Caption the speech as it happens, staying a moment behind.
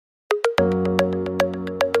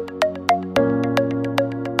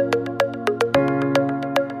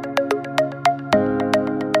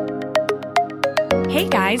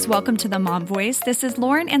guys, welcome to the Mom Voice. This is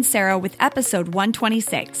Lauren and Sarah with episode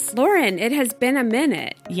 126. Lauren, it has been a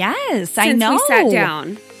minute. Yes, I know. Since we sat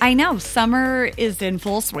down. I know. Summer is in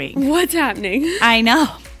full swing. What's happening? I know.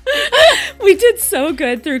 We did so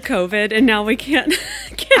good through COVID, and now we can't.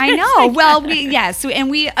 I know. Well,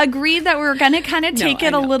 we agreed that we were going to kind of take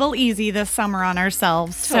it a little easy this summer on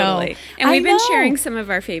ourselves. Totally. So, and we've been sharing some of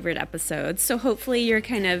our favorite episodes, so hopefully you're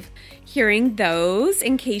kind of hearing those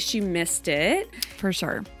in case you missed it. For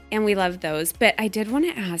sure. And we love those. But I did want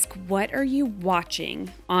to ask, what are you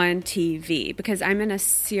watching on TV? Because I'm in a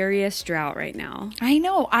serious drought right now. I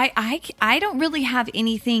know. I don't really have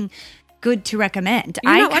anything good to recommend.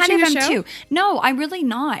 You're not I kind watching of a am show? too. No, I'm really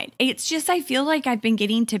not. It's just I feel like I've been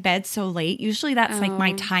getting to bed so late. Usually that's like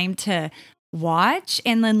my time to watch,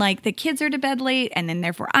 and then like the kids are to bed late, and then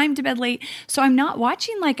therefore I'm to bed late. So I'm not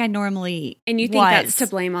watching like I normally. And you think that's to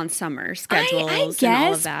blame on summer schedules I guess, and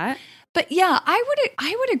all of that? But yeah,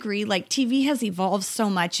 I would agree. Like TV has evolved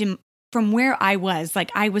so much from where I was.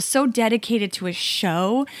 Like I was so dedicated to a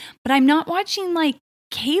show, but I'm not watching like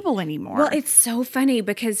cable anymore. Well, it's so funny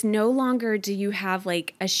because no longer do you have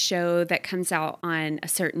like a show that comes out on a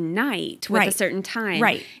certain night with a certain time.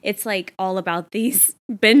 Right. It's like all about these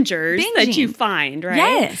bingers that you find, right?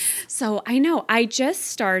 Yes. So I know I just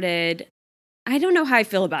started. I don't know how I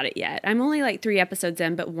feel about it yet. I'm only like 3 episodes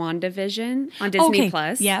in, but WandaVision on Disney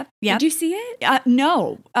Plus. Yep. Did you see it?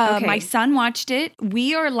 No. Okay. My son watched it.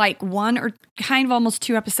 We are like 1 or kind of almost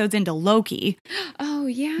 2 episodes into Loki. Oh,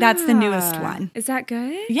 yeah. That's the newest one. Is that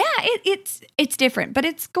good? Yeah, it's different, but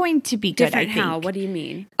it's going to be good, Different I think. how? What do you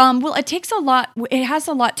mean? Well, it has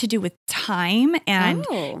a lot to do with time and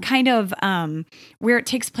kind of where it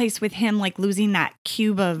takes place with him like losing that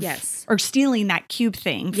cube of or stealing that cube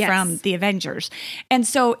thing from the Avengers. And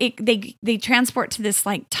so they transport to this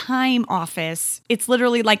like time office. It's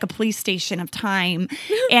literally like a police station of time,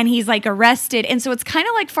 and he's like arrested. And so it's kind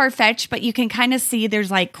of like far-fetched, but you can kind of see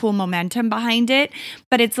there's like cool momentum behind it.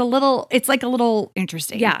 But it's like a little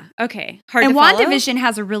interesting. Yeah. Okay. Hard and to follow. WandaVision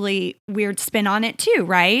has a really weird spin on it too,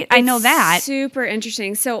 right? I know that. Super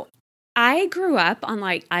interesting. So I grew up on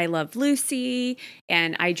like I Love Lucy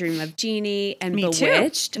and I Dream of Jeannie and Me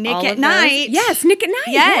Bewitched. too. Nick at Night. Yes, Nick at Night.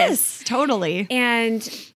 Yes, totally.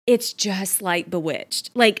 And it's just like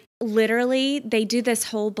Bewitched. Like literally they do this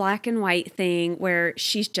whole black and white thing where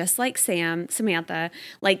she's just like Samantha,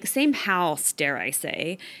 like same house, dare I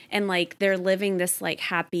say. And like they're living this like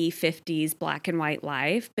happy 50s black and white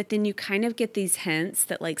life. But then you kind of get these hints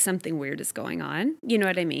that like something weird is going on. You know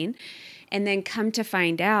what I mean? And then come to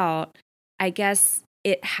find out, I guess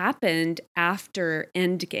it happened after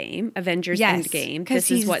Endgame, Avengers Endgame. This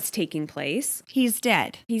is what's taking place. He's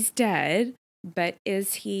dead. He's dead. But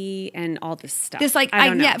is he, and all this stuff? This like I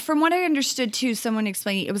don't know. Yeah, from what I understood too, someone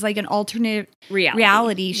explained it was like an alternate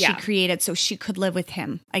reality she created so she could live with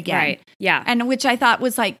him again. Right. Yeah. And which I thought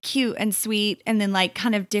was like cute and sweet, and then like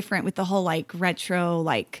kind of different with the whole like retro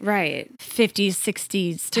like 50s,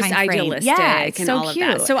 60s time just frame. idealistic and so all cute.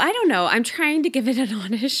 of that. So I don't know. I'm trying to give it an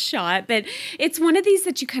honest shot, but it's one of these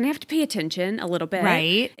that you kind of have to pay attention a little bit,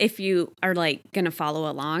 right? If you are like going to follow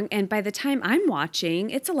along. And by the time I'm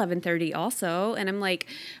watching, it's 11:30 also. And I'm like,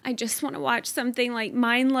 I just want to watch something like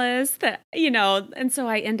mindless that, and so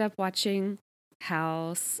I end up watching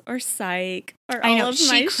House or Psych or all of my shows.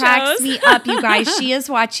 She cracks me up, you guys. She is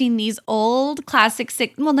watching these old classic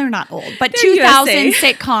well, they're not old, but they're 2000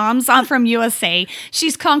 USA. sitcoms from USA.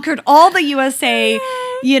 She's conquered all the USA,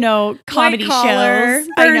 comedy shows.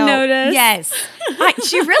 Burn Notice. Yes.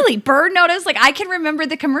 She really, Burn Notice. Like I can remember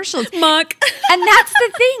the commercials. Muck. And that's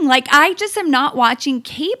the thing. Like I just am not watching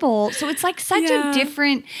cable. So it's like such a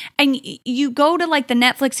different, and you go to like the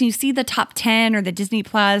Netflix and you see the top 10 or the Disney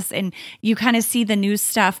Plus and you kind of see the new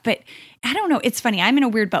stuff. But I don't know. It's funny. I'm in a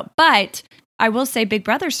weird boat, but I will say Big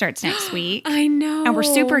Brother starts next week. I know. And we're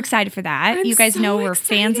super excited for that. You guys know we're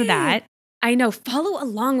fans of that. I know. Follow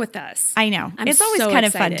along with us. I know. It's always kind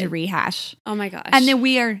of fun to rehash. Oh my gosh. And then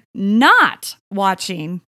we are not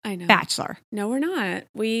watching Bachelor. No, we're not.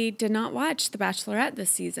 We did not watch The Bachelorette this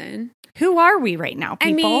season. Who are we right now,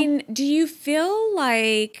 people? I mean, do you feel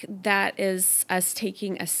like that is us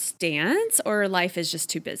taking a stance or life is just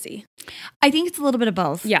too busy? I think it's a little bit of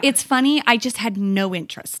both. Yeah. It's funny. I just had no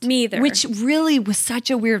interest. Me either. Which really was such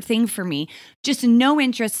a weird thing for me. Just no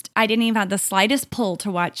interest. I didn't even have the slightest pull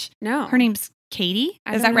to watch. No. Her name's Katie.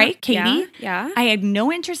 Is that right? Katie? Yeah. I had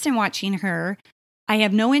no interest in watching her. I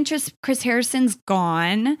have no interest. Chris Harrison's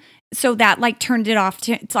gone. So that like turned it off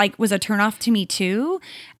to, it's like was a turn off to me too.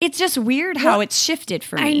 It's just weird how it's shifted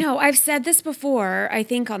for me. I know. I've said this before, I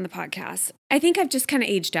think on the podcast. I think I've just kind of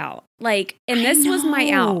aged out. Like, and this was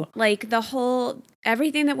my out. Like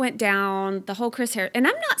everything that went down, the whole Chris Harrison, and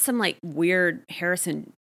I'm not some like weird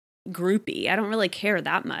Harrison groupie. I don't really care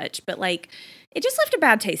that much, but like it just left a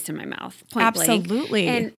bad taste in my mouth. Absolutely.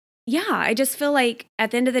 And yeah, I just feel like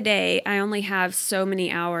at the end of the day, I only have so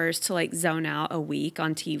many hours to like zone out a week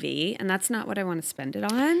on TV, and that's not what I want to spend it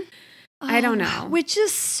on. I don't know. Which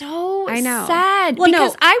is so sad. Well,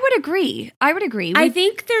 because I would agree. I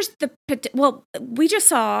think there's we just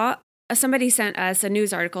saw somebody sent us a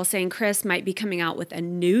news article saying Chris might be coming out with a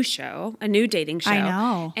new show, a new dating show. I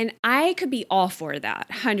know. And I could be all for that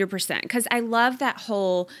 100% because I love that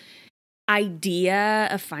whole idea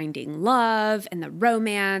of finding love and the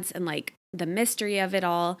romance and like the mystery of it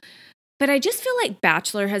all. But I just feel like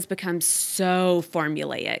Bachelor has become so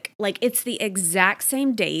formulaic. Like it's the exact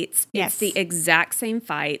same dates. Yes. It's the exact same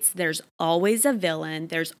fights. There's always a villain.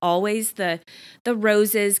 There's always the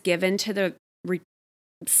roses given to the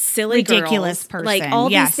silly ridiculous girls. Person. Like all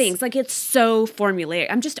these things. Like it's so formulaic.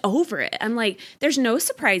 I'm just over it. I'm like, there's no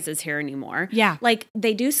surprises here anymore. Yeah. Like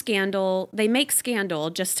they do Scandal. They make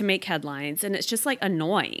Scandal just to make headlines. And it's just like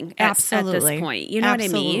annoying at this point. You know what I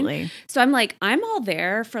mean? So I'm like, I'm all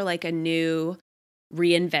there for like a new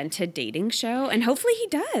reinvented dating show. And hopefully he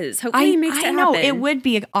does. Hopefully he makes it happen. I know. It would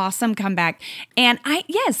be an awesome comeback. And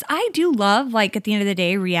I do love like at the end of the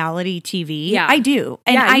day, reality TV. Yeah. I do.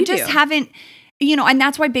 And I just haven't... and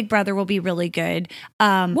that's why Big Brother will be really good.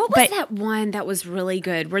 What was that one that was really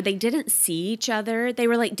good where they didn't see each other? They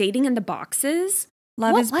were like dating in the boxes.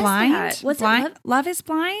 Love is Blind? That? Was it Love is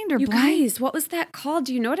Blind or you Blind? Guys, what was that called?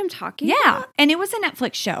 Do you know what I'm talking about? Yeah, and it was a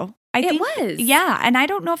Netflix show. I think it was. Yeah, and I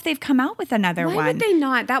don't know if they've come out with another one. Why would they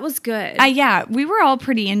not? That was good. Yeah, we were all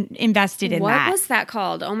pretty invested in that. What was that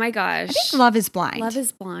called? Oh my gosh. I think Love is Blind. Love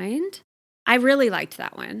is Blind? I really liked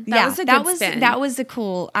that one. That was a good spin. That was a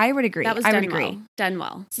cool. I would agree. That was done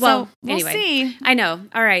well. So well, we'll anyway, see. I know.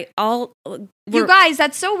 All right. You guys,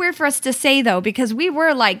 that's so weird for us to say though, because we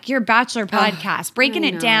were like your Bachelor podcast, breaking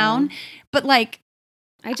it down, but like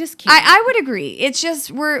I just can't. I would agree. It's just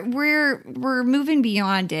we're moving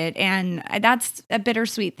beyond it, and that's a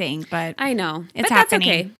bittersweet thing. But I know it's happening.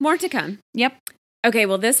 That's okay. More to come. Yep. Okay,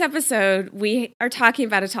 well, this episode, we are talking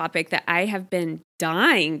about a topic that I have been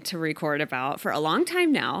dying to record about for a long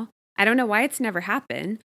time now. I don't know why it's never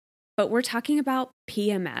happened, but we're talking about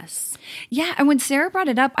PMS. Yeah, and when Sarah brought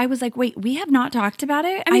it up, I was like, wait, we have not talked about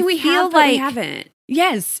it? I mean, we have, but we haven't.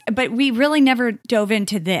 Yes, but we really never dove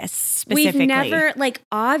into this specifically. We've never, like,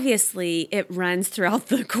 obviously it runs throughout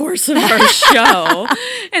the course of our show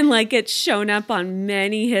and like it's shown up on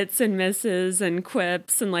many hits and misses and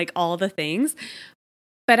quips and like all the things.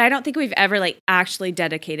 But I don't think we've ever like actually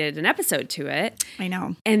dedicated an episode to it. I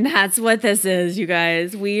know. And that's what this is, you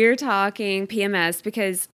guys. We're talking PMS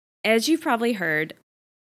because as you've probably heard,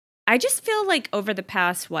 I just feel like over the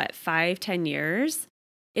past, 5-10 years,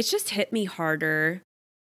 it's just hit me harder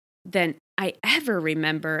than I ever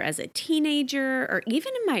remember as a teenager or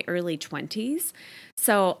even in my early 20s.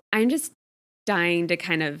 So I'm just dying to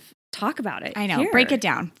kind of talk about it. I know. Here. Break it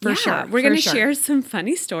down for sure. We're going to share some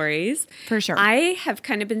funny stories. For sure. I have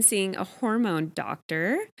kind of been seeing a hormone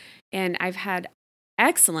doctor and I've had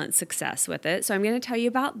excellent success with it. So I'm going to tell you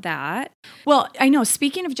about that. Well, I know.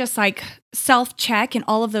 Speaking of just like self-check and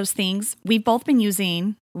all of those things, we've both been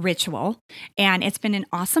using Ritual, and it's been an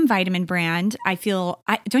awesome vitamin brand.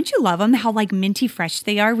 Don't you love them? How like minty fresh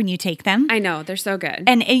they are when you take them? I know, they're so good.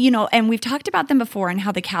 And and we've talked about them before and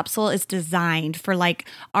how the capsule is designed for like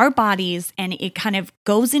our bodies, and it kind of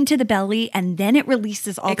goes into the belly and then it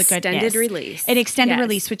releases all the goodness. Extended release. An extended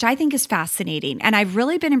release, which I think is fascinating. And I've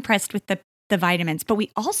really been impressed with the vitamins, but we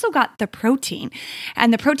also got the protein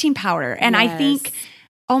and the protein powder. And I think,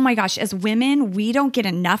 oh my gosh, as women, we don't get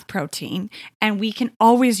enough protein and we can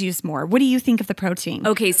always use more. What do you think of the protein?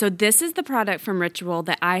 Okay, so this is the product from Ritual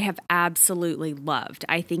that I have absolutely loved.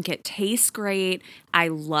 I think it tastes great. I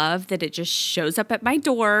love that it just shows up at my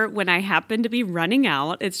door when I happen to be running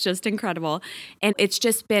out. It's just incredible. And it's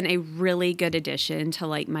just been a really good addition to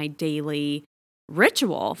like my daily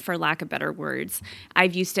ritual, for lack of better words.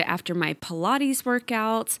 I've used it after my Pilates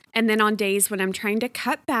workouts. And then on days when I'm trying to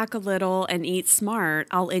cut back a little and eat smart,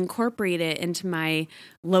 I'll incorporate it into my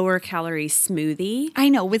lower calorie smoothie. I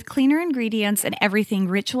know, with cleaner ingredients and everything,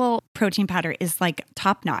 Ritual protein powder is like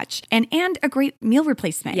top notch and a great meal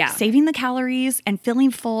replacement. Yeah. Saving the calories and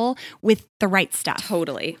feeling full with the right stuff.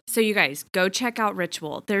 Totally. So you guys, go check out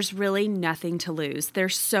Ritual. There's really nothing to lose. They're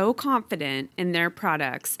so confident in their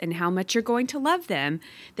products and how much you're going to love them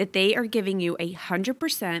that they are giving you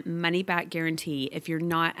 100% money back guarantee if you're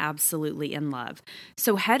not absolutely in love.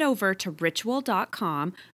 So head over to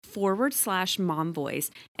ritual.com/momvoice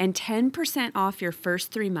and 10% off your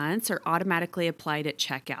first 3 months are automatically applied at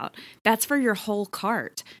checkout. That's for your whole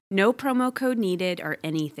cart. No promo code needed or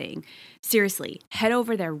anything. Seriously, head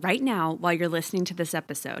over there right now while you're listening to this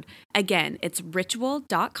episode. Again, it's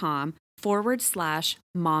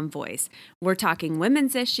ritual.com/momvoice. We're talking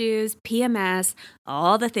women's issues, PMS,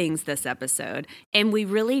 all the things this episode. And we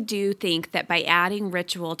really do think that by adding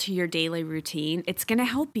Ritual to your daily routine, it's going to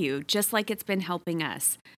help you just like it's been helping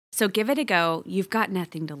us. So give it a go. You've got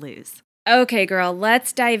nothing to lose. Okay, girl,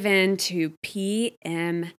 let's dive into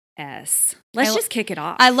PMS. Let's just kick it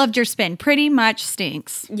off. I loved your spin. Pretty much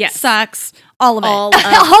stinks. Yes. Sucks. All of it.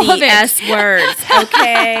 All of the S words.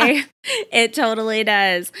 Okay. It totally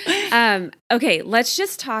does. Okay, let's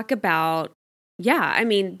just talk about,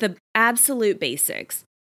 the absolute basics.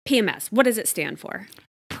 PMS. What does it stand for?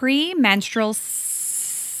 Premenstrual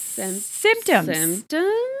symptoms.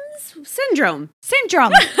 Syndrome.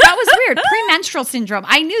 That was weird. Premenstrual syndrome.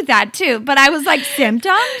 I knew that too, but I was like,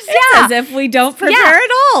 symptoms? It's as if we don't prepare at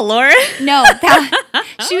all, Laura. No,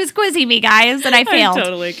 she was quizzing me, guys, and I failed. I'm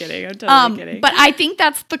totally kidding. Kidding. But I think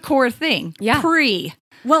that's the core thing. Yeah. Pre.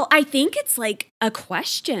 Well, I think it's like a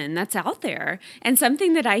question that's out there and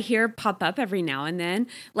something that I hear pop up every now and then.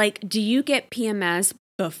 Like, do you get PMS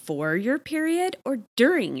before your period or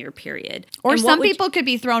during your period? Or some people could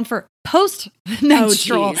be thrown for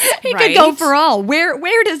post-menstrual. It right? could go for all.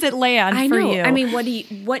 Where does it land for you? I mean,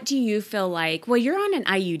 what do you feel like? Well, you're on an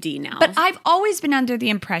IUD now. But I've always been under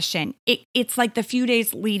the impression it's like the few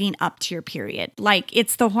days leading up to your period. Like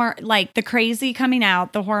it's the crazy coming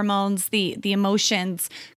out, the hormones, the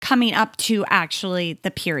emotions coming up to actually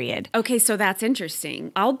the period. Okay, so that's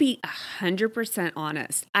interesting. I'll be 100%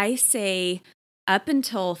 honest. I say up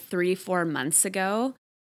until 3-4 months ago,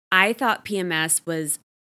 I thought PMS was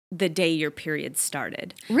the day your period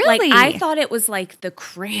started. Really? Like, I thought it was like the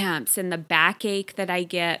cramps and the backache that I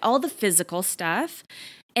get, all the physical stuff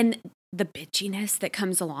and the bitchiness that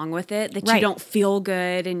comes along with it, that you don't feel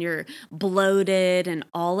good and you're bloated and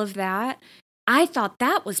all of that. I thought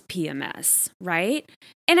that was PMS, right?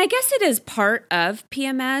 And I guess it is part of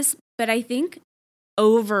PMS, but I think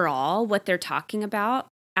overall what they're talking about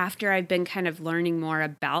after I've been kind of learning more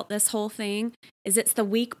about this whole thing is it's the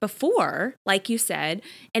week before, like you said,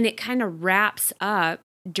 and it kind of wraps up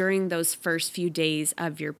during those first few days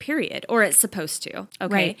of your period, or it's supposed to.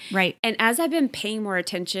 Okay. Right. And as I've been paying more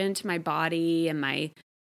attention to my body and my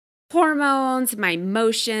hormones, my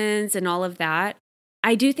emotions and all of that,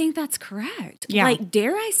 I do think that's correct. Yeah. Like,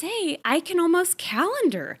 dare I say, I can almost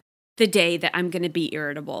calendar the day that I'm going to be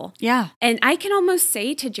irritable. Yeah. And I can almost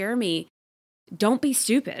say to Jeremy, don't be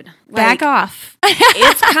stupid. Back off.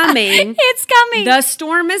 It's coming. It's coming. The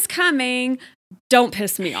storm is coming. Don't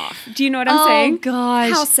piss me off. Do you know what I'm saying? Oh,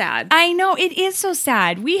 gosh. How sad. I know. It is so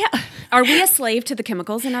sad. Are we a slave to the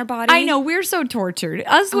chemicals in our body? I know. We're so tortured.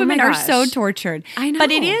 Us women are so tortured. I know.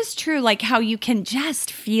 But it is true, like how you can just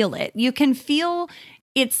feel it. You can feel,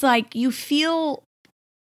 it's like you feel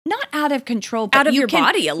not out of control, but out of your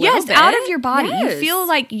body a little bit. Yes, out of your body. Yes. You feel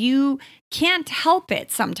like you can't help it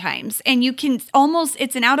sometimes. And you can almost,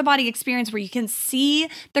 it's an out-of-body experience where you can see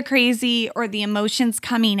the crazy or the emotions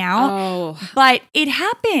coming out. Oh. But it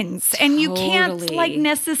happens. Totally. And you can't like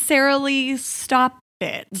necessarily stop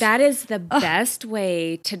it. That is the best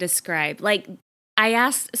way to describe. Like, I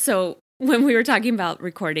asked, so when we were talking about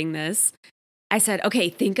recording this, I said, okay,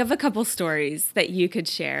 think of a couple stories that you could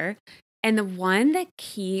share. And the one that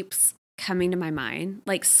keeps coming to my mind,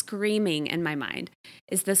 like screaming in my mind,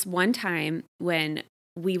 is this one time when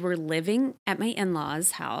we were living at my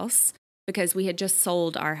in-laws' house because we had just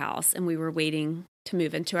sold our house and we were waiting to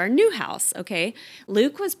move into our new house, okay?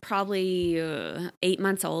 Luke was probably 9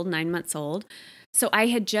 months old. So I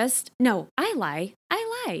had I lie.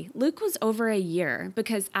 Luke was over a year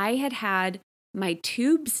because I had my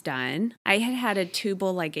tubes done. I had a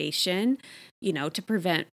tubal ligation, to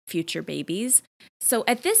prevent future babies. So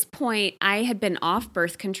at this point, I had been off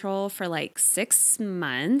birth control for like 6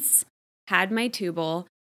 months, had my tubal,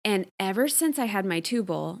 and ever since I had my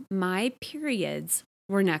tubal, my periods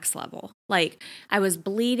were next level. Like, I was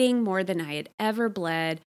bleeding more than I had ever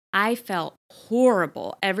bled. I felt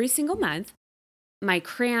horrible every single month. My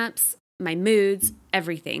cramps, my moods,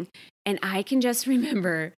 everything. And I can just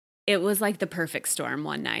remember it was like the perfect storm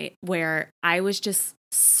one night where I was just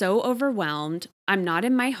so overwhelmed. I'm not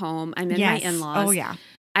in my home. I'm in my in-laws. Oh, yeah.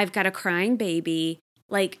 I've got a crying baby.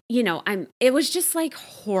 Like, it was just like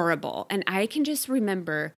horrible. And I can just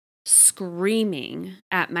remember screaming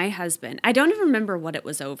at my husband. I don't even remember what it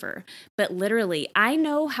was over, but literally, I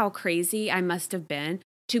know how crazy I must have been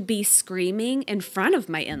to be screaming in front of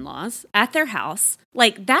my in-laws at their house.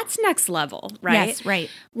 Like, that's next level, right? Yes, right.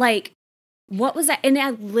 Like, what was that? And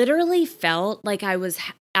I literally felt like I was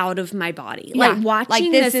out of my body. Yeah, like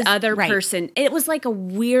watching this other person. It was like a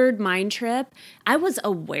weird mind trip. I was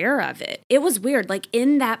aware of it. It was weird. Like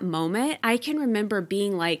in that moment, I can remember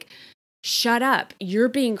being like, shut up. You're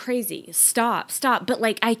being crazy. Stop. But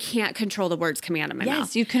like, I can't control the words coming out of my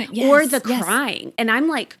mouth. You couldn't. Yes, or the crying. And I'm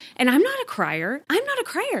like, and I'm not a crier.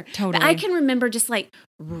 Totally. But I can remember just like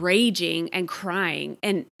raging and crying,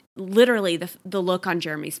 and literally the look on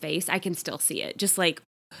Jeremy's face, I can still see it. Just like,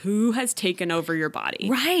 who has taken over your body?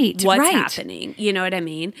 Right. What's happening? You know what I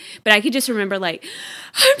mean? But I could just remember like,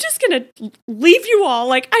 I'm just going to leave you all.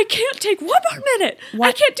 Like, I can't take one more minute.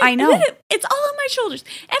 I can't take a minute. It's all on my shoulders.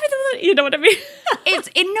 Everything, you know what I mean?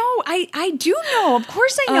 I do know. Of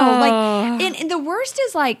course I know. Like, and the worst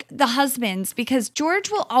is like the husbands, because George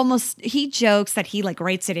will he jokes that he like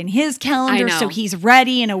writes it in his calendar. So he's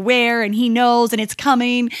ready and aware and he knows and it's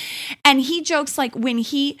coming. And he jokes like when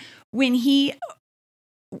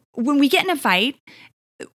we get in a fight,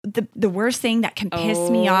 the worst thing that can piss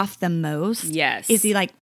me off the most is he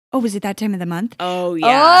like, oh, was it that time of the month? Oh,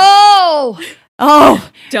 yeah.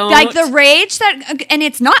 Oh, don't. Like the rage and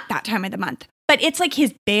it's not that time of the month, but it's like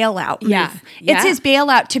his bailout move. Yeah. It's his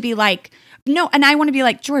bailout to be like, no, and I want to be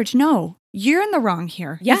like, George, no. You're in the wrong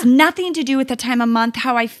here. Yeah. It's nothing to do with the time of month,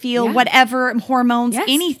 how I feel, whatever, hormones,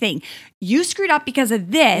 anything. You screwed up because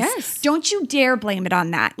of this. Yes. Don't you dare blame it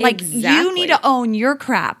on that. Like, you need to own your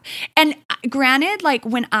crap. And granted, like,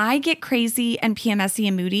 when I get crazy and PMSy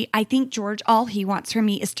and moody, I think George, all he wants from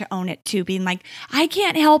me is to own it too, being like, I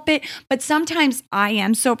can't help it. But sometimes I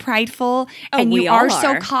am so prideful and you are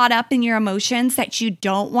so caught up in your emotions that you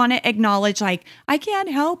don't want to acknowledge, like, I can't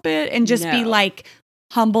help it, and just be like,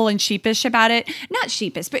 humble and sheepish about it. Not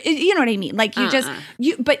sheepish, but you know what I mean? Like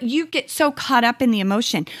but you get so caught up in the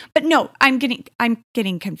emotion. But no, I'm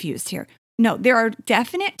getting confused here. No, there are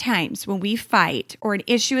definite times when we fight or an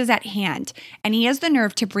issue is at hand and he has the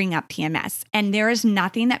nerve to bring up PMS. And there is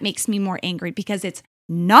nothing that makes me more angry because it's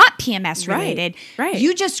not PMS related. Right.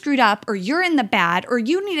 You just screwed up, or you're in the bad, or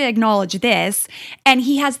you need to acknowledge this. And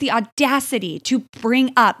he has the audacity to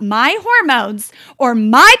bring up my hormones or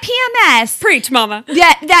my PMS. Preach, mama. And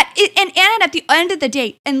at the end of the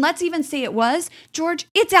day, and let's even say it was, George,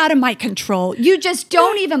 it's out of my control. You just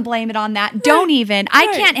don't even blame it on that. Don't even. I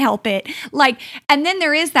can't help it. Like, and then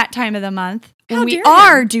there is that time of the month when we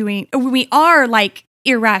are like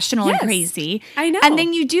irrational and crazy. I know. And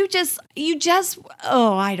then you just,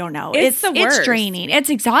 I don't know. It's the worst. It's draining. It's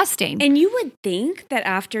exhausting. And you would think that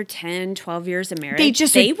after 10, 12 years of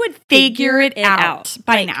marriage, they would figure it out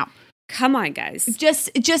by now. Come on, guys.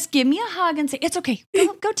 Just give me a hug and say, it's okay.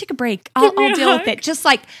 Go take a break. I'll deal with it. Just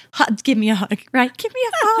like, give me a hug, right? Give me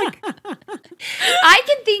a hug. I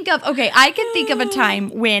can think of a time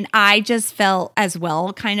when I just felt as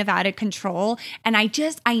well kind of out of control. And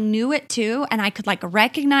I knew it too. And I could like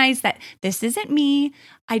recognize that this isn't me.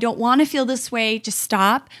 I don't want to feel this way. Just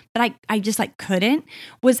stop. But I just like couldn't.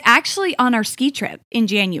 Was actually on our ski trip in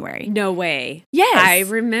January. No way. Yes. I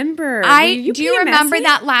remember. Do you remember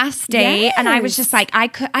that last day? Yes. And I was just like, I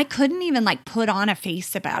couldn't even like put on a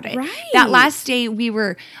face about it. Right. That last day we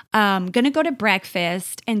were going to go to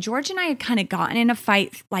breakfast, and George and I had kind of gotten in a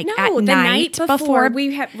fight like at the night before.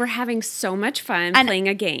 We were having so much fun playing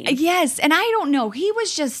a game. Yes. And I don't know. He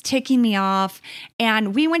was just ticking me off,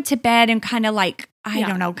 and we went to bed and kind of like, I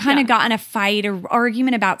don't know, kind of got in a fight or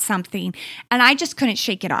argument about something, and I just couldn't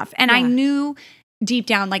shake it off. And I knew deep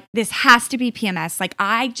down, like, this has to be PMS. Like,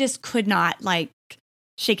 I just could not, like,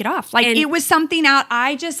 shake it off. Like, it was something out.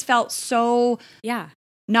 I just felt so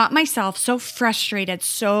not myself, so frustrated,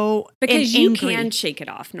 because you angry. Can shake it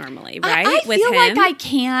off normally, right? I feel like I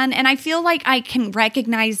can, and I feel like I can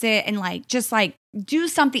recognize it and, like, just, like, do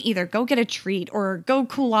something, either go get a treat or go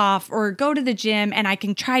cool off or go to the gym, and I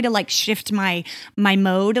can try to like shift my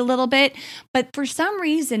mode a little bit. But for some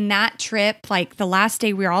reason that trip, like the last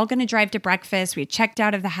day we were all going to drive to breakfast, we had checked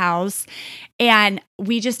out of the house and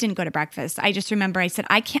we just didn't go to breakfast. I just remember I said,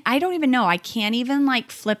 I don't even know. I can't even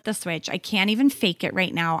like flip the switch. I can't even fake it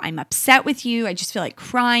right now. I'm upset with you. I just feel like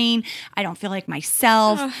crying. I don't feel like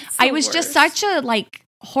myself. I was just such a like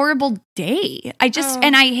horrible day.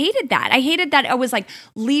 And I hated that. I was like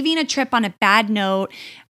leaving a trip on a bad note.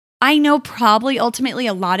 I know probably ultimately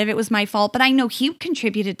a lot of it was my fault, but I know he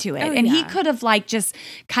contributed to it. He could have like just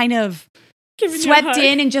kind of swept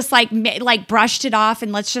in and just like brushed it off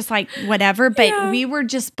and let's just like whatever. But we were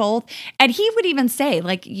just both, and he would even say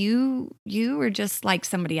like, you were just like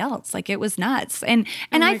somebody else. Like it was nuts. And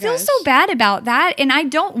I feel so bad about that. And I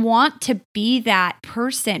don't want to be that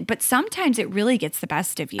person, but sometimes it really gets the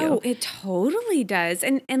best of you. Oh, it totally does.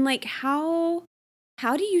 And like, how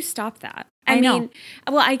do you stop that? I mean,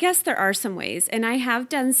 well, I guess there are some ways, and I have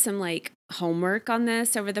done some like homework on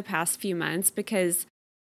this over the past few months because,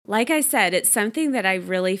 like I said, it's something that I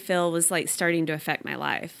really feel was like starting to affect my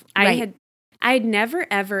life. Right. I had never,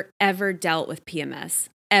 ever dealt with PMS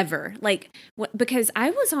ever. Like, because I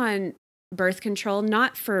was on birth control,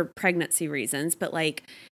 not for pregnancy reasons, but like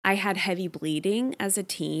I had heavy bleeding as a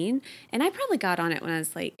teen, and I probably got on it when I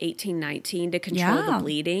was like 18, 19 to control the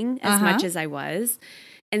bleeding as much as I was.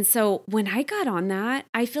 And so when I got on that,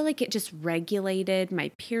 I feel like it just regulated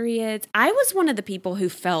my periods. I was one of the people who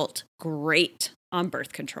felt great on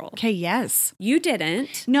birth control. Okay, yes. You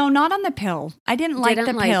didn't. No, not on the pill. I didn't like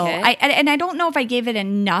the pill. And I don't know if I gave it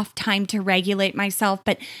enough time to regulate myself,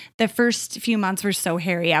 but the first few months were so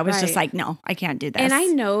hairy. I was just like, no, I can't do this. And I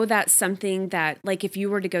know that's something that, like, if you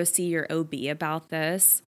were to go see your OB about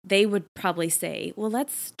this, they would probably say, well,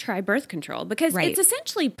 let's try birth control because it's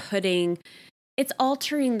essentially it's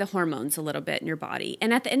altering the hormones a little bit in your body.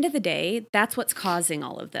 And at the end of the day, that's what's causing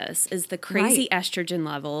all of this is the crazy estrogen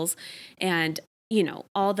levels and, you know,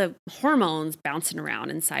 all the hormones bouncing around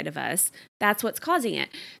inside of us. That's what's causing it.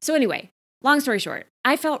 So anyway, long story short,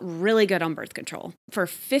 I felt really good on birth control. For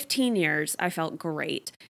 15 years, I felt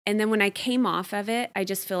great. And then when I came off of it, I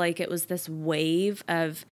just feel like it was this wave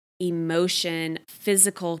of emotion,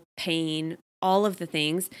 physical pain, all of the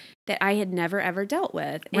things that I had never, ever dealt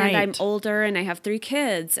with. And I'm older and I have 3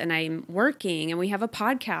 kids and I'm working and we have a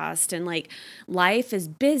podcast and like life is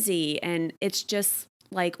busy and it's just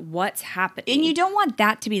like what's happening. And you don't want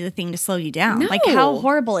that to be the thing to slow you down. No. Like how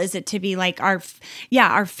horrible is it to be like our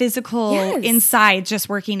physical inside just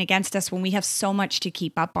working against us when we have so much to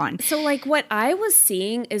keep up on. So like what I was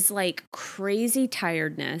seeing is like crazy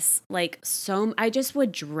tiredness. Like I just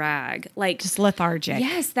would drag. Like just lethargic.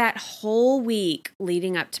 Yes, that whole week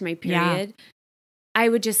leading up to my period. Yeah. I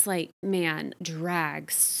would just like, man,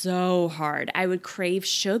 drag so hard. I would crave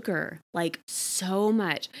sugar like so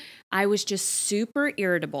much. I was just super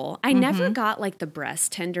irritable. I never got like the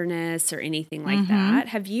breast tenderness or anything like that.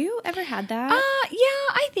 Have you ever had that?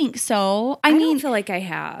 Yeah, I think so. I mean, don't feel like I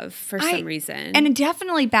have for some reason. And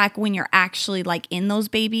definitely back when you're actually like in those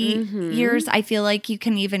baby years, I feel like you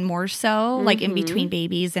can even more so like in between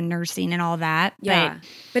babies and nursing and all that. Yeah.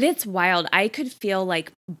 But it's wild. I could feel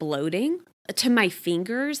like bloating to my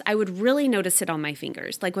fingers. I would really notice it on my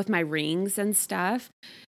fingers, like with my rings and stuff.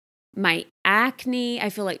 My acne, I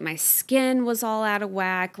feel like my skin was all out of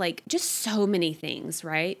whack, like just so many things,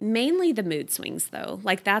 right? Mainly the mood swings though.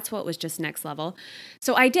 Like that's what was just next level.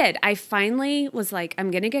 So I finally was like, I'm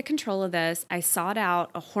going to get control of this. I sought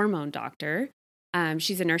out a hormone doctor.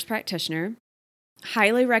 She's a nurse practitioner.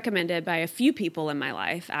 Highly recommended by a few people in my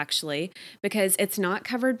life, actually, because it's not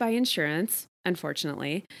covered by insurance,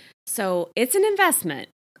 unfortunately. So it's an investment,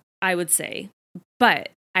 I would say.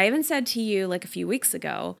 But I even said to you like a few weeks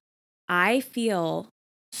ago, I feel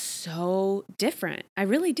so different. I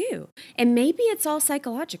really do. And maybe it's all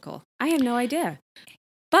psychological. I have no idea.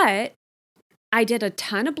 But I did a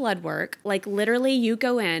ton of blood work. Like literally you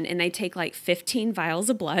go in and they take like 15 vials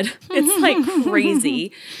of blood. It's like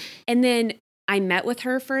crazy. And then I met with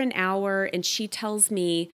her for an hour and she tells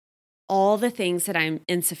me all the things that I'm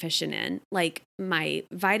insufficient in, like my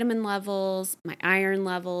vitamin levels, my iron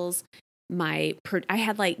levels, I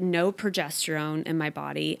had like no progesterone in my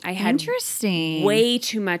body. I had way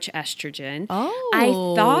too much estrogen. Oh. I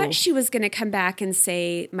thought she was going to come back and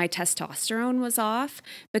say my testosterone was off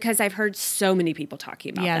because I've heard so many people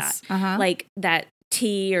talking about that. Like that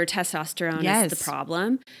T or testosterone is the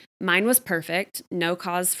problem. Mine was perfect. No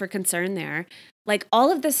cause for concern there. Like all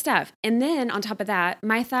of this stuff. And then on top of that,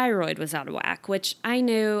 my thyroid was out of whack, which I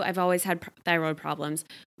knew I've always had thyroid problems,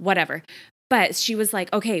 whatever. But she was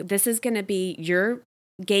like, okay, this is going to be your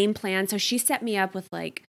game plan. So she set me up with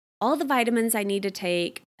like all the vitamins I need to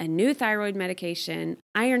take, a new thyroid medication,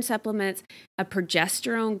 iron supplements, a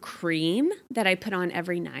progesterone cream that I put on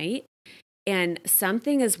every night. And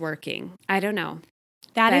something is working. I don't know.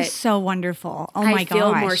 That is so wonderful. Oh my gosh. I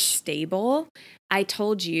feel more stable. I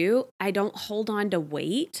told you I don't hold on to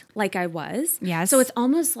weight like I was. Yes. So it's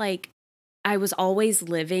almost like I was always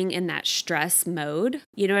living in that stress mode.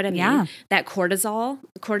 You know what I mean? Yeah. That cortisol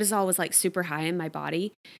was like super high in my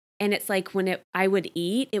body. And it's like when I would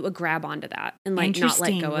eat, it would grab onto that and like not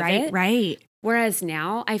let go of it. Right. Whereas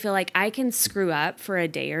now I feel like I can screw up for a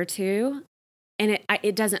day or two and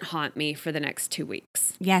it doesn't haunt me for the next 2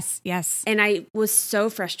 weeks. Yes, yes. And I was so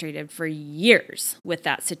frustrated for years with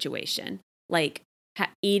that situation. Like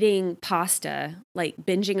eating pasta, like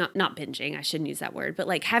not binging, I shouldn't use that word, but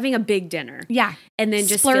like having a big dinner. Yeah. And then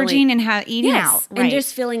just splurging and eating out. Right. And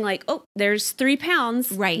just feeling like, oh, there's 3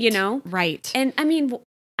 pounds. Right. You know? Right. And I mean,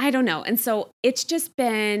 I don't know. And so it's just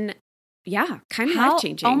been, kind of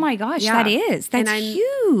life-changing. Oh my gosh, that's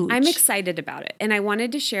huge. I'm excited about it. And I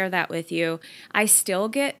wanted to share that with you. I still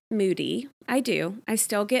get moody. I do. I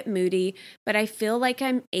still get moody, but I feel like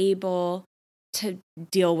I'm able to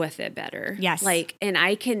deal with it better. Yes. Like, and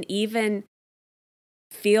I can even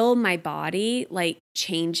feel my body like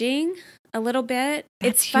changing a little bit.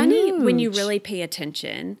 It's funny when you really pay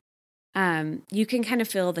attention. You can kind of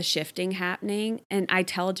feel the shifting happening. And I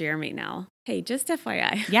tell Jeremy now, hey, just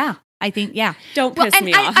FYI. Yeah. I think, Don't piss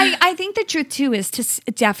me off. I think the truth too is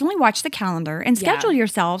to definitely watch the calendar and schedule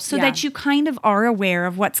yourself so that you kind of are aware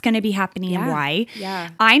of what's going to be happening and why. Yeah.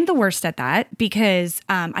 I'm the worst at that because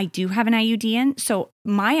I do have an IUD in. So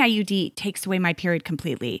my IUD takes away my period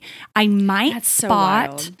completely. I might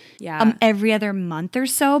spot every other month or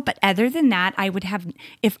so. But other than that, I would have,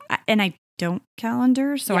 I don't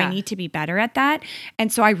calendar. So I need to be better at that.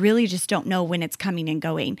 And so I really just don't know when it's coming and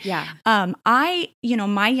going. Yeah. My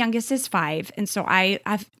youngest is 5. And so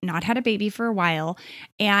I've not had a baby for a while,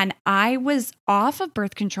 and I was off of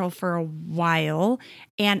birth control for a while,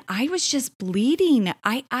 and I was just bleeding.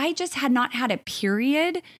 I just had not had a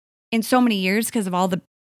period in so many years because of all the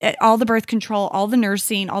birth control, all the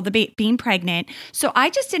nursing, all the being pregnant. So I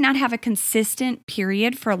just did not have a consistent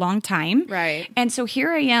period for a long time. Right. And so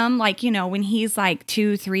here I am, like, when he's like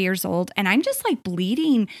 2-3 years old, and I'm just like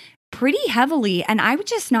bleeding pretty heavily. And I was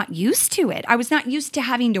just not used to it. I was not used to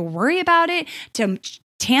having to worry about it, to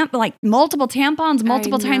like multiple tampons,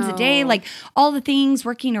 multiple times a day, like all the things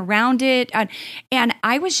working around it. And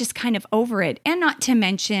I was just kind of over it. And not to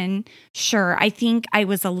mention, I think I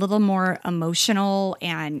was a little more emotional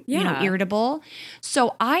and, irritable.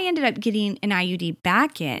 So I ended up getting an IUD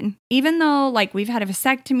back in, even though like we've had a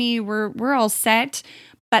vasectomy, we're all set.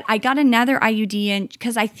 But I got another IUD in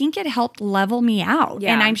because I think it helped level me out.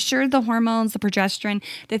 Yeah. And I'm sure the hormones, the progesterone,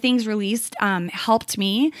 the things released helped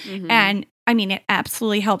me. Mm-hmm. And I mean, it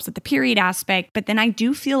absolutely helps with the period aspect. But then I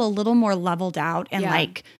do feel a little more leveled out and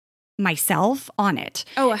like myself on it.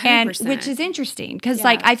 Oh, 100%. And which is interesting because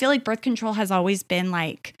like I feel like birth control has always been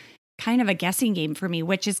like kind of a guessing game for me,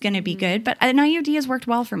 which is going to be good. But an IUD has worked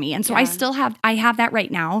well for me. And so I have that right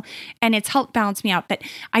now, and it's helped balance me out. But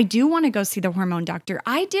I do want to go see the hormone doctor.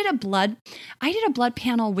 I did a blood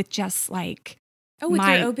panel with just like,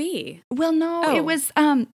 your OB. Well, no, it was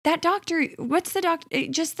that doctor. What's the doctor?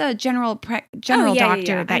 Just the general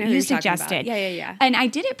doctor that you suggested. Yeah. And I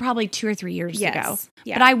did it probably 2 or 3 years ago.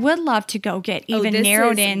 Yeah. But I would love to go get even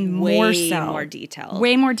narrowed in more way more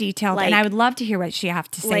detailed. Like, and I would love to hear what she have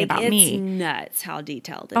to say about me. It's nuts how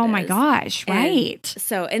detailed it is. Oh my gosh! Right.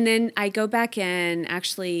 And then I go back in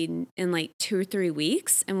actually in like 2 or 3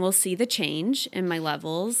 weeks, and we'll see the change in my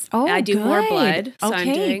levels. Oh, I do more blood. So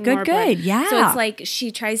I'm doing more blood. Yeah. So it's like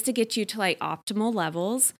she tries to get you to like optimal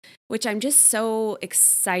levels, which I'm just so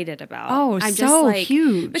excited about. Oh, I'm so just like,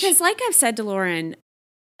 huge. Because like I've said to Lauren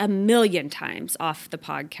a million times off the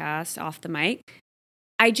podcast, off the mic,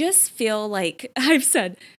 I just feel like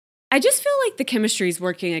the chemistry is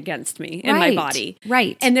working against me in my body.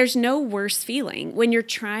 Right. And there's no worse feeling when you're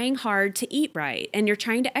trying hard to eat right, and you're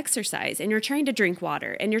trying to exercise, and you're trying to drink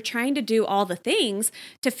water, and you're trying to do all the things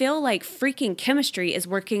to feel like freaking chemistry is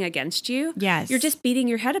working against you. Yes. You're just beating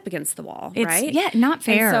your head up against the wall, right? Yeah, not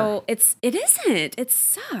fair. And so it isn't. It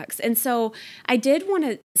sucks. And so I did want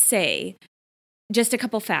to say just a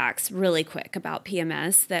couple facts really quick about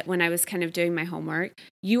PMS that when I was kind of doing my homework,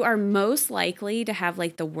 you are most likely to have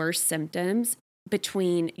like the worst symptoms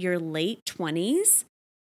between your late 20s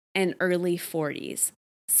and early 40s.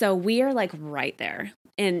 So we are like right there.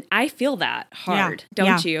 And I feel that hard,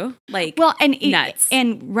 don't you? Like, well, and nuts.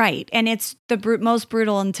 And it's the most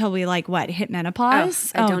brutal until we hit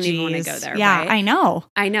menopause. I don't even want to go there. Yeah, right? I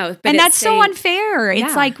know. But that's so unfair.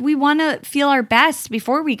 It's like we want to feel our best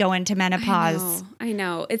before we go into menopause. I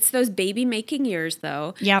know. It's those baby making years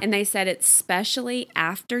though. Yeah. And they said especially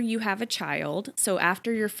after you have a child. So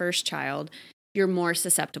after your first child, you're more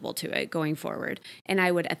susceptible to it going forward. And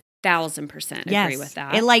I would 1,000% agree with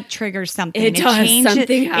that. It like triggers something. It does.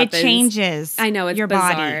 Something happens. It changes. I know, it's your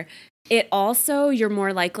bizarre. Body. It also, you're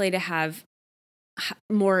more likely to have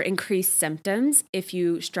more increased symptoms if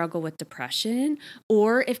you struggle with depression,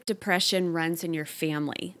 or if depression runs in your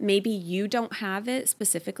family. Maybe you don't have it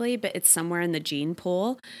specifically, but it's somewhere in the gene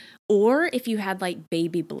pool. Or if you had like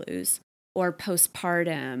baby blues. or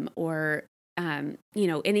postpartum or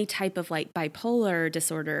any type of like bipolar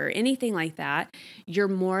disorder or anything like that, you're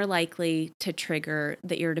more likely to trigger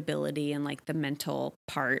the irritability and like the mental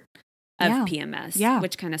part of PMS,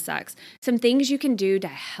 which kind of sucks. Some things you can do to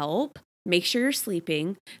help: make sure you're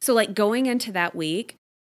sleeping. So like going into that week,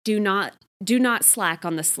 do not slack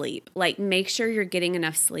on the sleep. Like make sure you're getting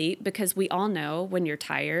enough sleep, because we all know when you're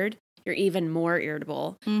tired, you're even more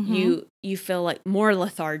irritable. Mm-hmm. You feel like more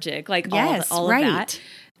lethargic, like all of that.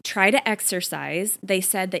 Try to exercise. They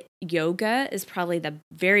said that yoga is probably the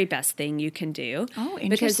very best thing you can do. Oh, interesting.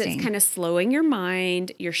 Because it's kind of slowing your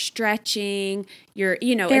mind, you're stretching,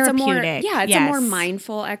 therapeutic. It's a more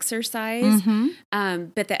mindful exercise. Mm-hmm.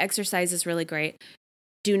 But the exercise is really great.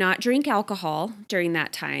 Do not drink alcohol during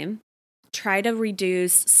that time. Try to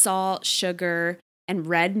reduce salt, sugar, and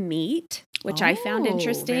red meat, which I found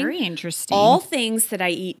interesting. Very interesting. All things that I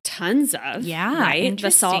eat tons of. Yeah, right?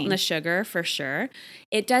 The salt and the sugar, for sure.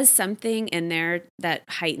 It does something in there that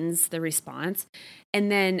heightens the response. And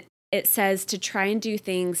then it says to try and do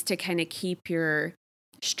things to kind of keep your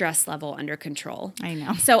stress level under control. I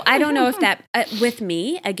know. So I don't know if that, with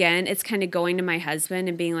me, again, it's kind of going to my husband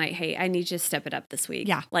and being like, hey, I need you to step it up this week.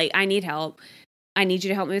 Yeah. Like, I need help. I need you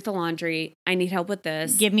to help me with the laundry. I need help with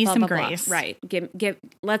this. Give me blah, some blah, grace. Blah. Right.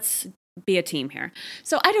 Let's be a team here.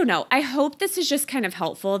 So I don't know. I hope this is just kind of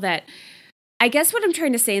helpful, that I guess what I'm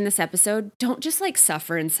trying to say in this episode, don't just like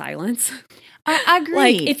suffer in silence. I agree.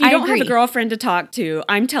 Like if you don't have a girlfriend to talk to,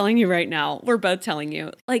 I'm telling you right now, we're both telling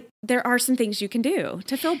you, like there are some things you can do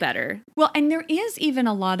to feel better. Well, and there is even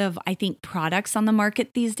a lot of, I think, products on the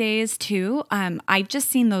market these days too. I've just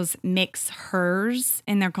seen those mix hers,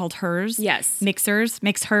 and they're called hers. Yes. Mix hers.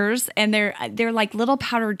 And they're like little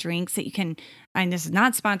powder drinks that you can, and this is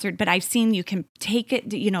not sponsored, but I've seen you can take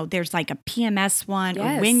it, there's like a PMS one,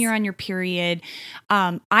 or when you're on your period.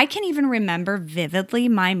 I can even remember vividly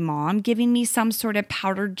my mom giving me some sort of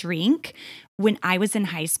powdered drink when I was in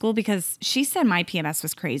high school, because she said my PMS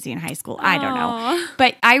was crazy in high school. I don't know.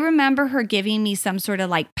 But I remember her giving me some sort of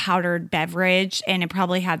like powdered beverage, and it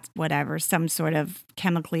probably had some sort of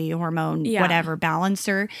chemically hormone, whatever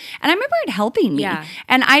balancer. And I remember it helping me. Yeah.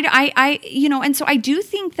 And and so I do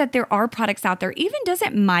think that there are products out there. Even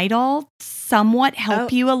doesn't Midol somewhat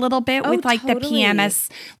help you a little bit with like the PMS,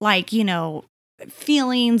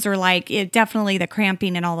 feelings, or like definitely the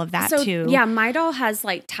cramping and all of that too. Yeah, Midol has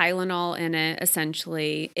like Tylenol in it,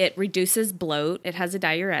 essentially. It reduces bloat. It has a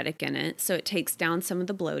diuretic in it, so it takes down some of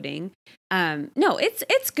the bloating. No,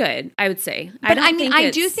 it's good, I would say. But I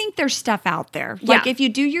do think there's stuff out there. Like if you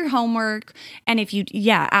do your homework, and if you,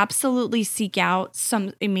 absolutely seek out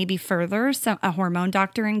a hormone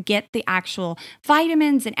doctor, and get the actual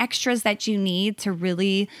vitamins and extras that you need to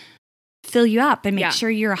really fill you up and make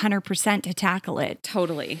sure you're 100% to tackle it.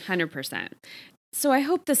 Totally, 100%. So I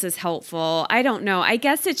hope this is helpful. I don't know. I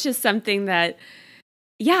guess it's just something that,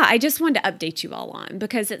 I just wanted to update you all on,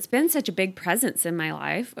 because it's been such a big presence in my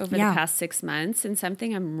life over the past 6 months, and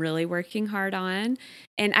something I'm really working hard on.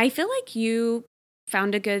 And I feel like you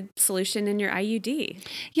found a good solution in your IUD.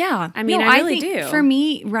 Yeah. I mean, I really do. For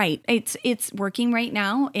me, right. It's working right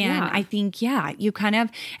now. And I think, you kind of,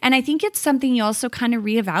 and I think it's something you also kind of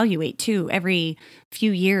reevaluate too every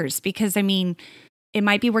few years, because I mean, it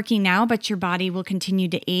might be working now, but your body will continue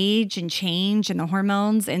to age and change, and the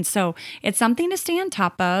hormones. And so it's something to stay on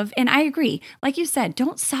top of. And I agree. Like you said,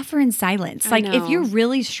 don't suffer in silence. Like if you're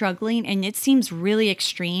really struggling and it seems really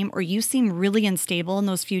extreme, or you seem really unstable in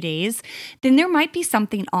those few days, then there might be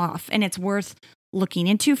something off, and it's worth looking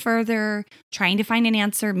into further, trying to find an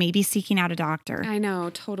answer, maybe seeking out a doctor. I know,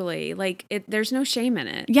 totally. Like there's no shame in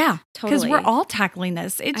it. Yeah, totally. Because we're all tackling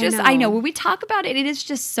this. I know when we talk about it, it is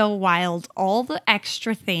just so wild. All the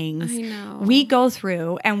extra things we go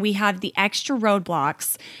through, and we have the extra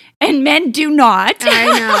roadblocks, and men do not.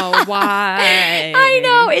 I know. Why? I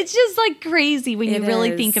know. It's just like crazy when you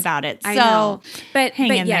really think about it. I know. But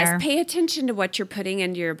hang in there. Pay attention to what you're putting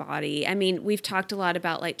into your body. I mean, we've talked a lot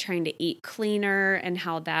about like trying to eat cleaner and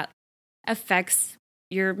how that affects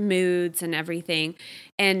your moods and everything.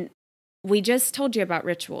 And we just told you about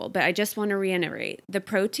Ritual, but I just want to reiterate, the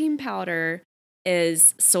protein powder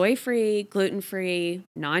is soy-free, gluten-free,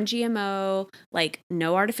 non-GMO, like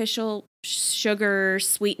no artificial sugar,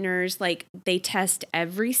 sweeteners. Like they test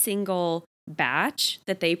every single batch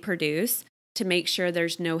that they produce to make sure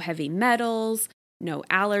there's no heavy metals, no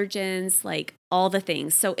allergens, like all the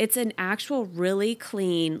things. So it's an actual really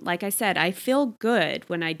clean, like I said, I feel good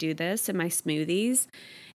when I do this in my smoothies.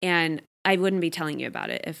 And I wouldn't be telling you about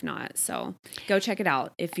it if not. So go check it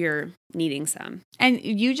out if you're needing some. And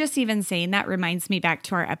you just even saying that reminds me back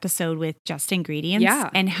to our episode with Just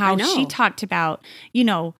Ingredients and how she talked about,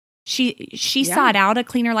 she sought out a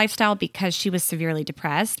cleaner lifestyle because she was severely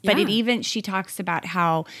depressed, but she talks about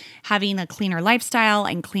how having a cleaner lifestyle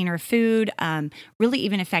and cleaner food really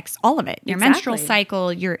even affects all of it. Your menstrual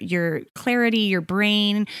cycle, your clarity, your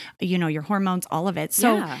brain, your hormones, all of it.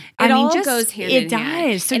 So it all goes hand in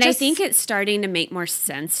hand. It does. So and I think it's starting to make more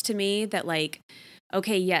sense to me that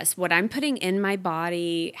okay, yes, what I'm putting in my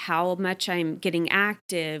body, how much I'm getting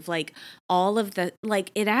active, all of it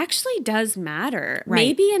actually does matter. Right.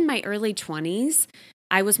 Maybe in my early 20s,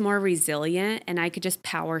 I was more resilient and I could just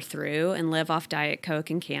power through and live off Diet Coke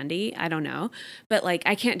and candy. I don't know. But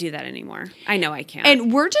I can't do that anymore. I know I can't.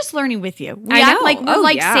 And we're just learning with you. We act like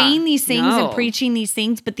we're saying these things and preaching these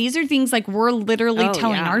things, but these are things we're literally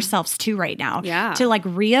telling ourselves to right now. Yeah. To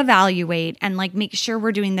reevaluate and make sure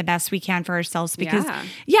we're doing the best we can for ourselves because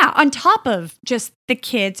on top of just the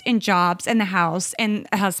kids and jobs and the house and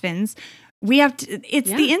husbands, we have to, it's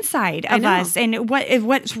the inside of us and what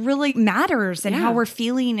really matters and how we're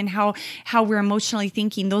feeling and how we're emotionally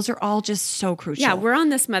thinking. Those are all just so crucial. Yeah, we're on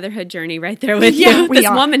this motherhood journey right there with you. This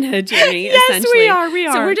womanhood journey, essentially. Yes, we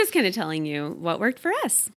are. So we're just kind of telling you what worked for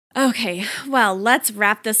us. Okay, well, let's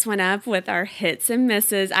wrap this one up with our hits and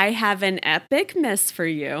misses. I have an epic miss for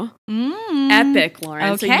you. Epic, Lauren.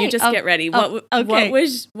 Okay. So you just get ready. What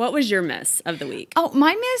was your miss of the week? Oh,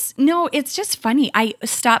 my miss? No, it's just funny. I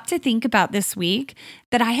stopped to think about this week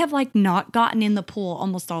that I have not gotten in the pool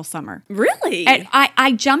almost all summer. Really? And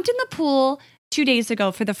I jumped in the pool 2 days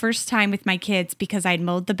ago for the first time with my kids because I'd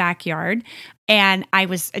mowed the backyard and I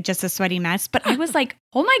was just a sweaty mess. But I was like,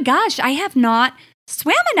 oh my gosh, I have not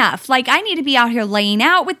swam enough. I need to be out here laying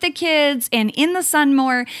out with the kids and in the sun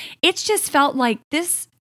more. It's just felt like this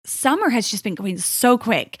summer has just been going so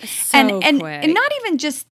quick. And not even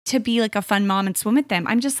just to be a fun mom and swim with them.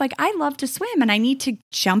 I'm just I love to swim and I need to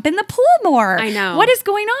jump in the pool more. I know. What is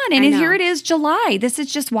going on? And here it is, July. This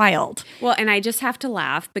is just wild. Well, and I just have to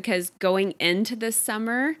laugh because going into this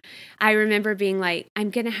summer, I remember being I'm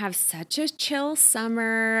going to have such a chill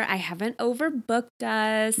summer. I haven't overbooked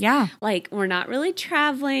us. Yeah. We're not really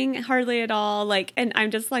traveling hardly at all. And I'm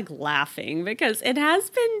just laughing because it has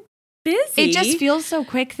been busy. It just feels so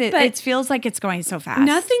quick that it feels like it's going so fast.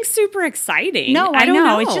 Nothing super exciting. No, I don't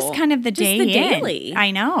know. It's just kind of the daily. I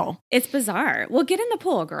know. It's bizarre. Well, get in the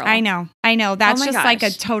pool, girl. I know. That's just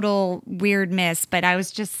a total weird miss, but I was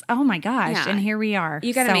just, oh my gosh. Yeah. And here we are.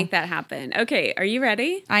 You got to make that happen. Okay. Are you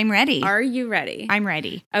ready? I'm ready. Are you ready? I'm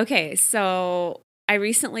ready. Okay. So I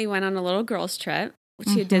recently went on a little girls trip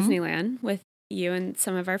to Disneyland with you and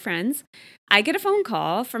some of our friends. I get a phone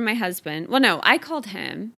call from my husband. Well, no, I called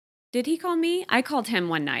him. Did he call me? I called him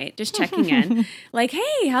one night, just checking in.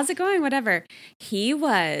 Hey, how's it going? Whatever. He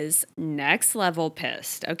was next level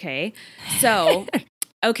pissed. Okay. So,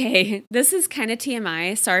 this is kind of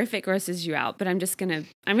TMI. Sorry if it grosses you out, but I'm going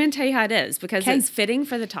to tell you how it is because it's fitting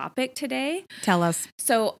for the topic today. Tell us.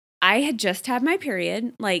 So I had just had my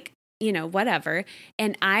period, whatever.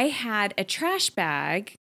 And I had a trash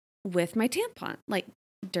bag with my tampon,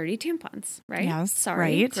 dirty tampons, right? Yes.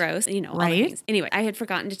 Sorry. Right. Gross. All the things. Anyway, I had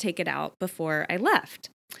forgotten to take it out before I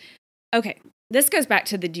left. Okay. This goes back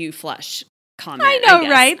to the do you flush comment. I know,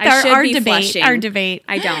 right? Our debate.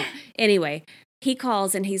 I don't. Anyway, he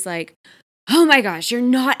calls and he's like, oh my gosh, you're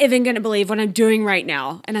not even going to believe what I'm doing right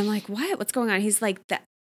now. And I'm like, what? What's going on? He's like,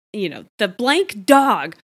 the blank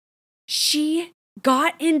dog. She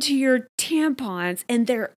got into your tampons and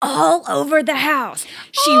they're all over the house.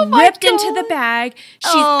 She ripped into the bag.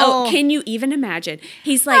 Can you even imagine?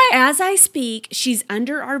 He's like, as I speak, she's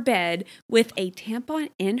under our bed with a tampon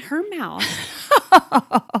in her mouth.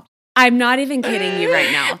 I'm not even kidding you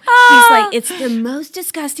right now. He's like, it's the most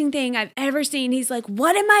disgusting thing I've ever seen. He's like,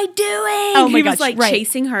 what am I doing? Oh my gosh, he was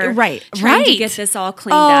chasing her. Trying to get this all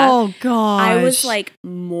cleaned up. Oh gosh. I was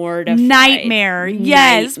mortified. Nightmare.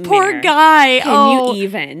 Yes. Poor guy. Can you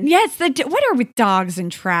even? Yes. What are with dogs and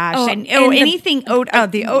trash and anything? Oh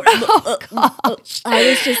gosh. I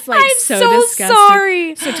was just I'm so disgusted.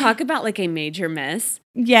 Sorry. So talk about a major miss.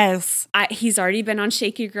 Yes. He's already been on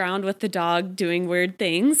shaky ground with the dog doing weird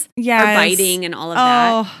things. Yes. Or biting and all of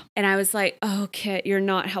that. And I was like, oh, Kit, you're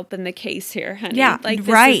not helping the case here, honey. Yeah, this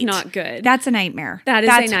is not good. That's a nightmare.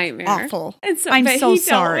 That's a nightmare. Awful. And so, I'm so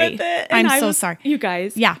sorry. I'm so sorry. You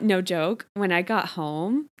guys, no joke. When I got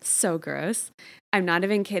home, so gross. I'm not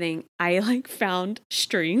even kidding. I found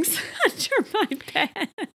strings under my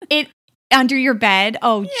bed. Under your bed?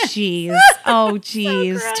 Oh, jeez. Oh,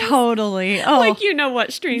 jeez. So totally. Oh. Like, you know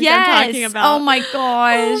what streams I'm talking about. Oh, my gosh.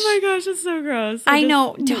 Oh, my gosh. It's so gross. I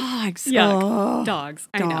know. Dogs. Yuck. Oh. Dogs.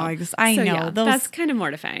 Dogs. I know. Yeah, that's kind of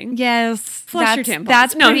mortifying. Yes. Flush your tampons.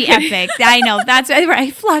 That's pretty epic. I know. That's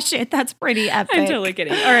right. Flush it. That's pretty epic. I'm totally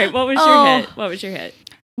kidding. All right. What was your hit? What was your hit?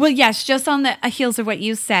 Well, yes, just on the heels of what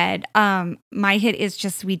you said, my hit is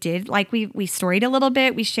just we storied a little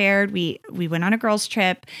bit. We shared. We went on a girls'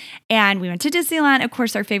 trip, and we went to Disneyland, of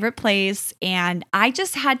course, our favorite place. And I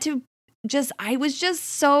just had to I was just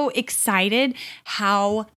so excited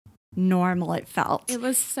how normal it felt. It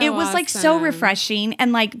was like so refreshing,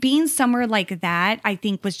 and like being somewhere like that, I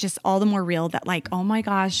think was just all the more real that like, oh my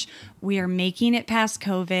gosh, we are making it past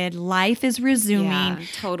COVID. Life is resuming. Yeah,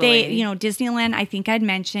 totally. Disneyland, I think I'd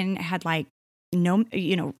mentioned, had like no,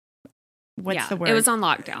 what's the word? It was on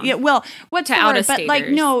lockdown. Yeah. Well, what's the word? But like,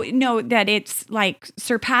 no, that it's like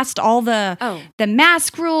surpassed all the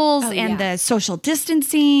mask rules and the social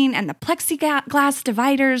distancing and the plexiglass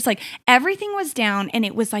dividers. Like everything was down, and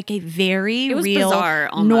it was like a very real, bizarre,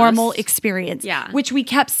 normal experience. Yeah. Which we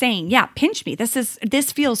kept saying, pinch me.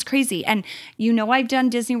 This feels crazy. And I've done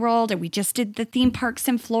Disney World, and we just did the theme parks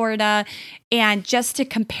in Florida, and just to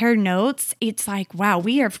compare notes, it's like, wow,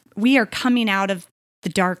 we are coming out of the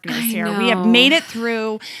darkness here. We have made it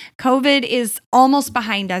through. COVID is almost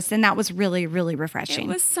behind us, and that was really, really refreshing.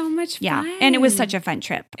 It was so much fun. Yeah, and it was such a fun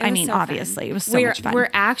trip. Obviously, it was so much fun. We're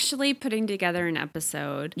actually putting together an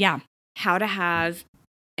episode. Yeah. How to have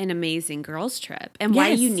an amazing girls trip and why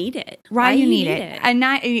you need it. Why you need it.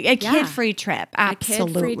 A kid-free trip.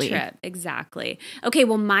 Absolutely. A kid-free trip. Exactly. Okay,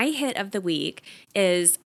 well, my hit of the week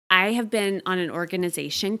is I have been on an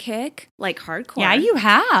organization kick, like hardcore. Yeah, you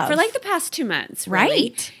have. For like the past 2 months, really.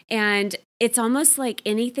 Right. And it's almost like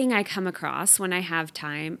anything I come across when I have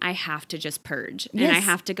time, I have to just purge. Yes. And I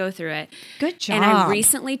have to go through it. Good job. And I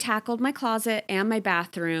recently tackled my closet and my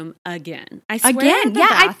bathroom again. I swear the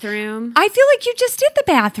bathroom. I feel like you just did the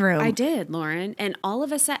bathroom. I did, Lauren. And all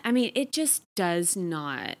of a sudden, it just does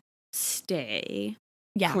not stay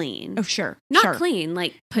clean. Oh, sure. Not clean,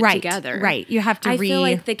 like put together. Right. You have to I feel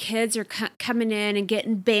like the kids are coming in and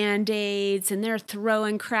getting Band-Aids, and they're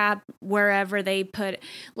throwing crap wherever they put.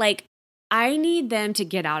 Like, I need them to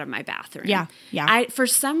get out of my bathroom. Yeah. For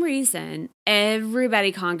some reason,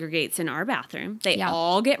 everybody congregates in our bathroom. They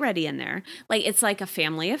all get ready in there. Like, it's like a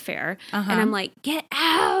family affair. And I'm like, get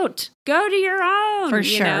out. Go to your own. For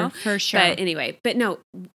sure. But anyway, no,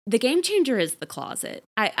 the game changer is the closet.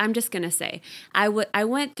 I'm just going to say, I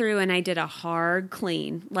went through and I did a hard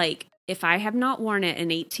clean. Like, if I have not worn it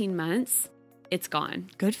in 18 months, it's gone.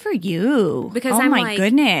 Good for you. Because I'm like,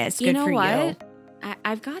 goodness. Good for you.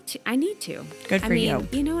 I've got to. I need to. Good for you.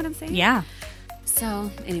 You know what I'm saying? Yeah.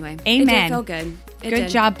 So anyway, amen. It did feel good. Good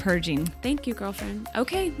job purging. Thank you, girlfriend.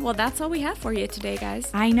 Okay, well, that's all we have for you today,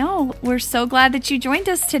 guys. I know. We're so glad that you joined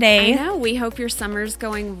us today. I know. We hope your summer's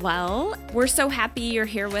going well. We're so happy you're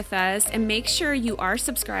here with us. And make sure you are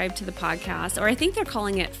subscribed to the podcast, or I think they're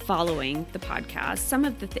calling it following the podcast. Some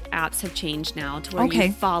of the apps have changed now to where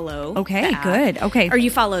you follow the app, good. Okay. Or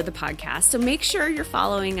you follow the podcast. So make sure you're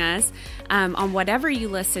following us on whatever you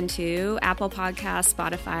listen to, Apple Podcasts,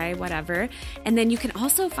 Spotify, whatever. And then you can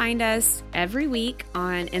also find us every week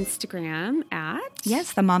on Instagram at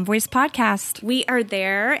the Mom Voice Podcast. We are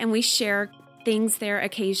there, and we share things there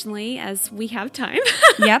occasionally as we have time.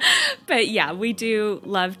 Yep. But yeah, we do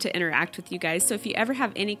love to interact with you guys. So if you ever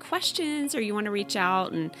have any questions or you want to reach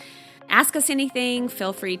out and ask us anything,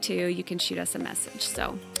 feel free to. You can shoot us a message.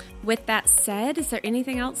 So with that said, is there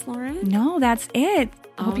anything else, Lauren? No, that's it.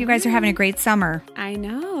 I hope you guys are having a great summer. I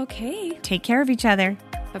know. Okay. Take care of each other.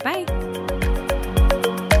 Bye-bye.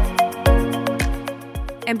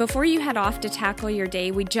 And before you head off to tackle your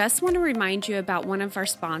day, we just want to remind you about one of our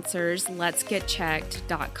sponsors,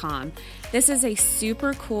 letsgetchecked.com. This is a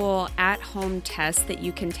super cool at-home test that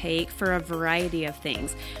you can take for a variety of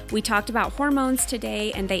things. We talked about hormones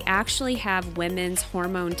today, and they actually have women's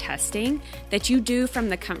hormone testing that you do from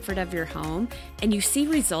the comfort of your home, and you see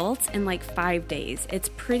results in like 5 days. It's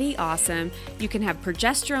pretty awesome. You can have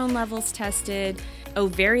progesterone levels tested,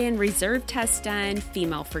 ovarian reserve test done,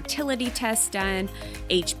 female fertility test done,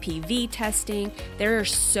 HPV testing. There are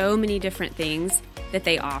so many different things that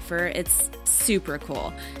they offer. It's super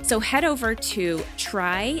cool. So head over to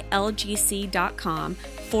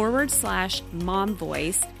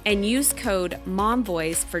trylgc.com/momvoice and use code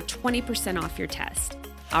momvoice for 20% off your test.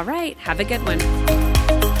 All right, have a good one.